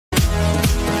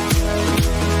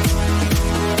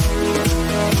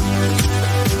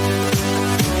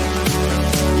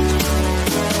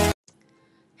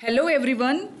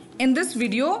everyone, in this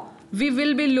video we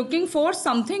will be looking for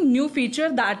something new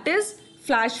feature, that is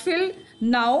flash fill.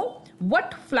 Now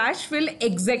what flash fill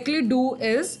exactly do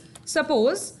is,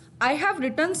 suppose I have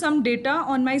written some data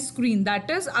on my screen, that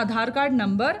is Aadhaar card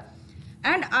number,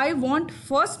 and I want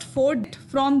first four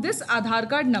from this Aadhaar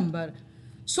card number.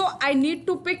 So I need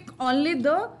to pick only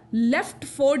the left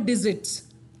four digits.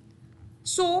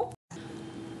 So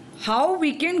how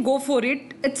we can go for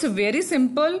it? It's very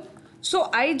simple.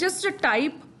 So I just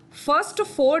type first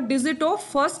four digit of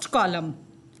first column,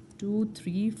 2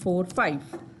 3 4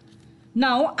 5.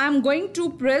 Now I'm going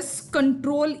to press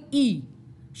Ctrl E,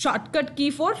 shortcut key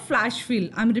for flash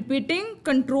fill. I'm repeating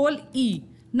Ctrl E.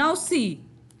 Now see,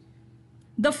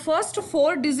 the first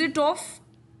four digit of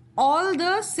all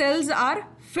the cells are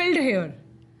filled here.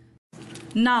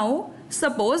 Now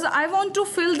suppose I want to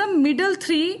fill the middle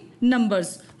three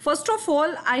numbers. First of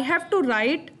all, I have to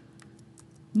write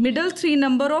middle three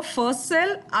number of first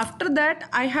cell. After that,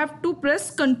 I have to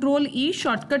press Ctrl E,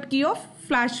 shortcut key of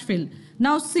flash fill.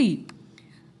 Now see,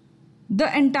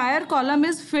 the entire column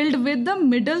is filled with the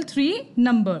middle three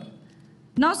number.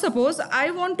 Now suppose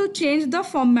I want to change the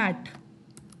format.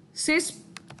 Say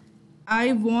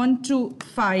I want to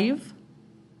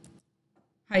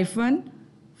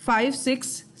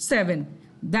 5-567.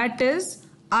 That is,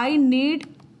 I need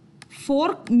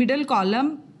 4 middle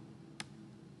column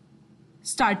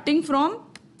starting from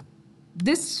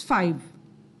this 5.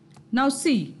 Now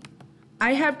see,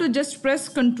 I have to just press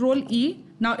Ctrl E.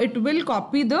 Now it will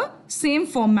copy the same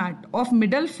format of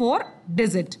middle 4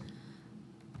 digit.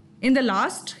 In the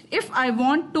last, if I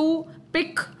want to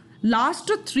pick last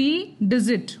 3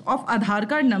 digit of Aadhaar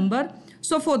card number,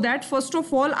 so for that, first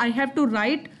of all, I have to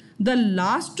write the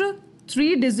last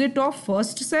 3 digit of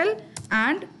first cell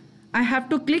and I have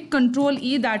to click Ctrl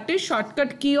E, that is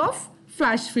shortcut key of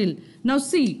flash fill. Now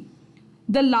see,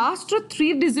 the last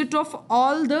 3 digit of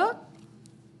all the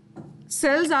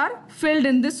cells are filled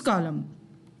in this column.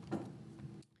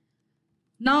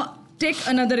 Now take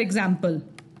another example.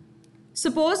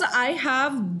 Suppose I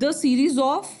have the series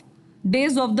of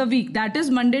days of the week, that is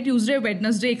Monday, Tuesday,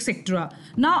 Wednesday, etc.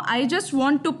 Now I just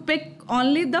want to pick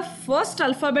only the first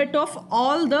alphabet of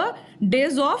all the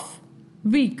days of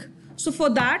week. So for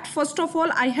that, first of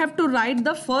all, I have to write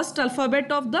the first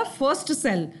alphabet of the first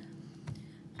cell.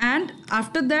 And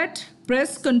after that,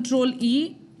 press Ctrl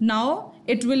E. Now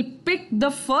it will pick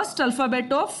the first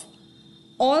alphabet of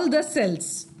all the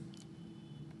cells.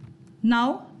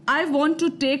 Now I want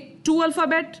to take 2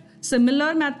 alphabet.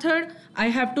 Similar method, I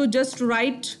have to just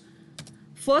write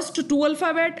first 2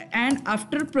 alphabet and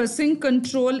after pressing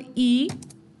Ctrl E,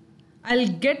 I'll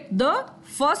get the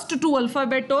first 2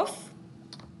 alphabet of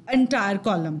entire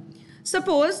column.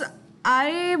 Suppose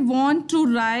I want to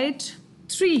write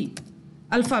 3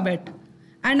 alphabet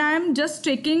and I am just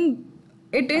taking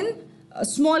it in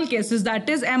small cases, that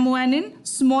is MON in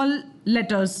small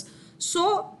letters.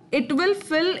 So it will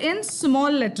fill in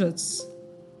small letters.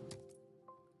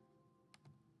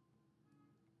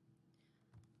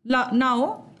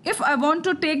 Now if I want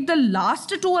to take the last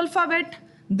 2 alphabet,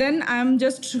 then I am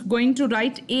just going to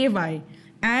write AY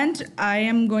and I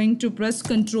am going to press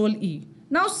Ctrl E.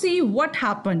 Now see what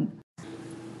happened.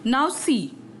 Now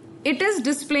see, it is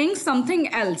displaying something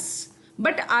else,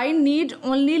 but I need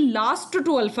only last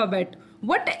 2 alphabet.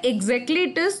 What exactly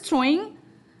it is throwing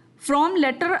from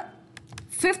letter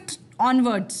 5th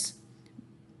onwards.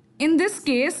 In this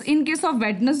case, in case of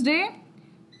Wednesday,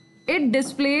 it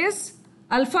displays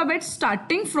alphabet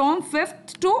starting from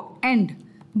 5th to end.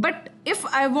 But if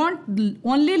I want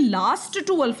only last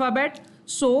 2 alphabet,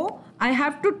 so I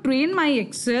have to train my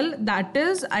Excel, that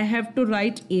is I have to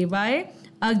write AY.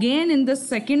 Again in the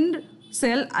second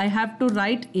cell I have to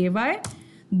write AY,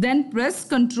 then press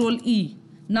Ctrl E.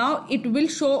 Now it will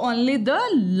show only the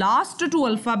last 2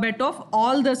 alphabet of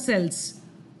all the cells.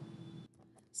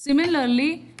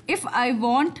 Similarly, if I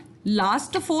want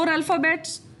last 4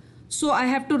 alphabets, so I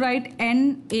have to write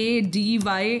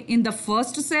NADY in the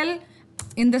first cell.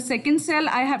 In the second cell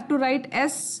I have to write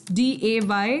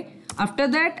SDAY. After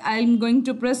that I am going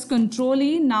to press Ctrl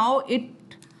E. Now it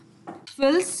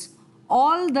fills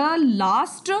all the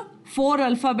last 4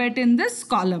 alphabet in this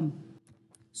column.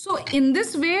 So in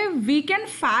this way we can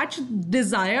fetch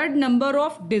desired number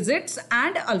of digits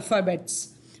and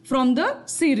alphabets from the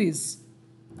series.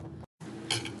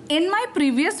 In my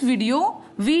previous video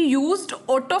we used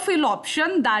autofill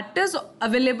option that is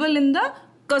available in the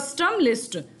custom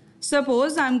list.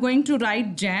 Suppose I am going to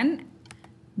write Jan,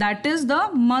 that is the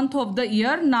month of the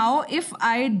year. Now if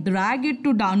I drag it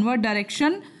to downward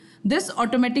direction, this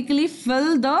automatically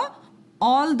fill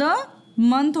all the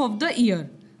month of the year.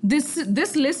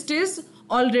 this list is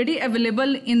already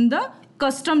available in the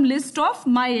custom list of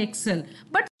my Excel.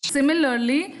 But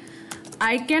similarly,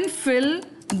 I can fill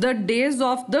the days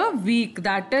of the week,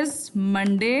 that is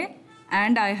Monday,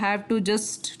 and I have to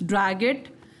just drag it.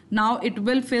 Now it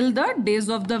will fill the days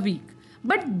of the week.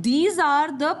 But these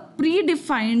are the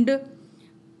predefined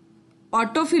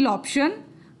autofill option.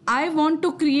 I want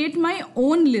to create my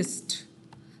own list,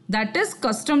 that is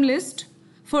custom list.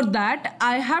 For that,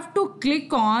 I have to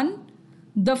click on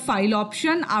the file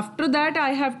option. After that, I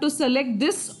have to select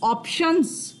this option.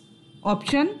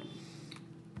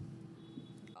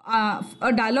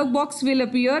 A dialog box will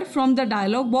appear. From the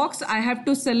dialog box, I have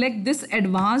to select this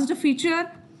advanced feature,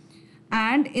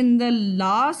 and in the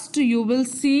last you will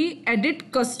see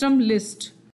edit custom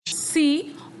list.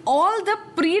 See, all the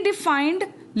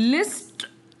predefined list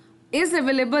is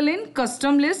available in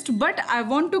custom list, but I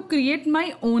want to create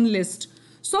my own list.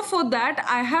 So for that,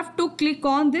 I have to click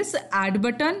on this add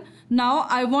button. Now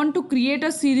I want to create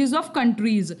a series of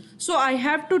countries. So I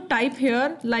have to type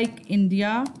here like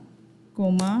India,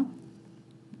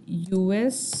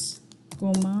 US,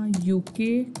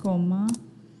 UK,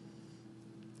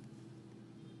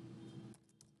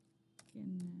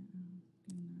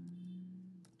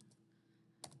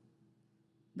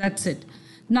 that's it.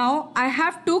 Now I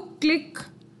have to click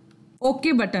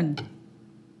OK button.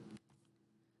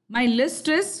 My list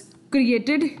is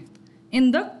created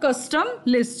in the custom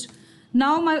list.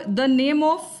 Now the name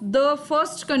of the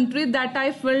first country that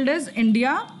I filled is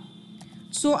India.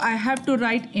 So I have to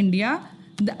write India.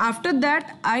 After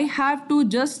that, I have to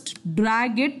just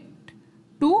drag it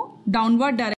to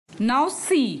downward direction. Now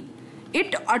see,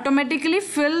 it automatically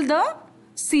fill the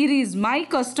series, my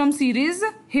custom series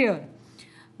here.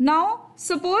 Now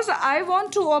suppose I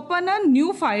want to open a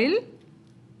new file,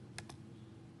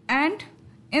 and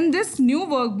in this new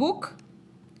workbook,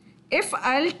 if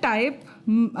I'll type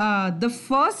the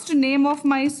first name of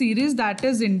my series, that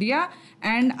is India,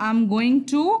 and I'm going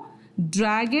to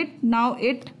drag it, now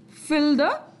it fill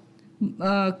the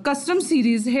custom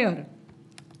series here.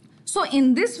 So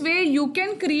in this way you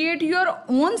can create your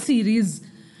own series,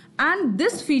 and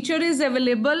this feature is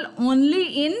available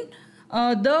only in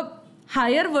the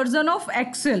higher version of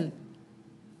Excel.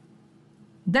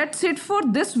 That's it for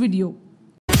this video.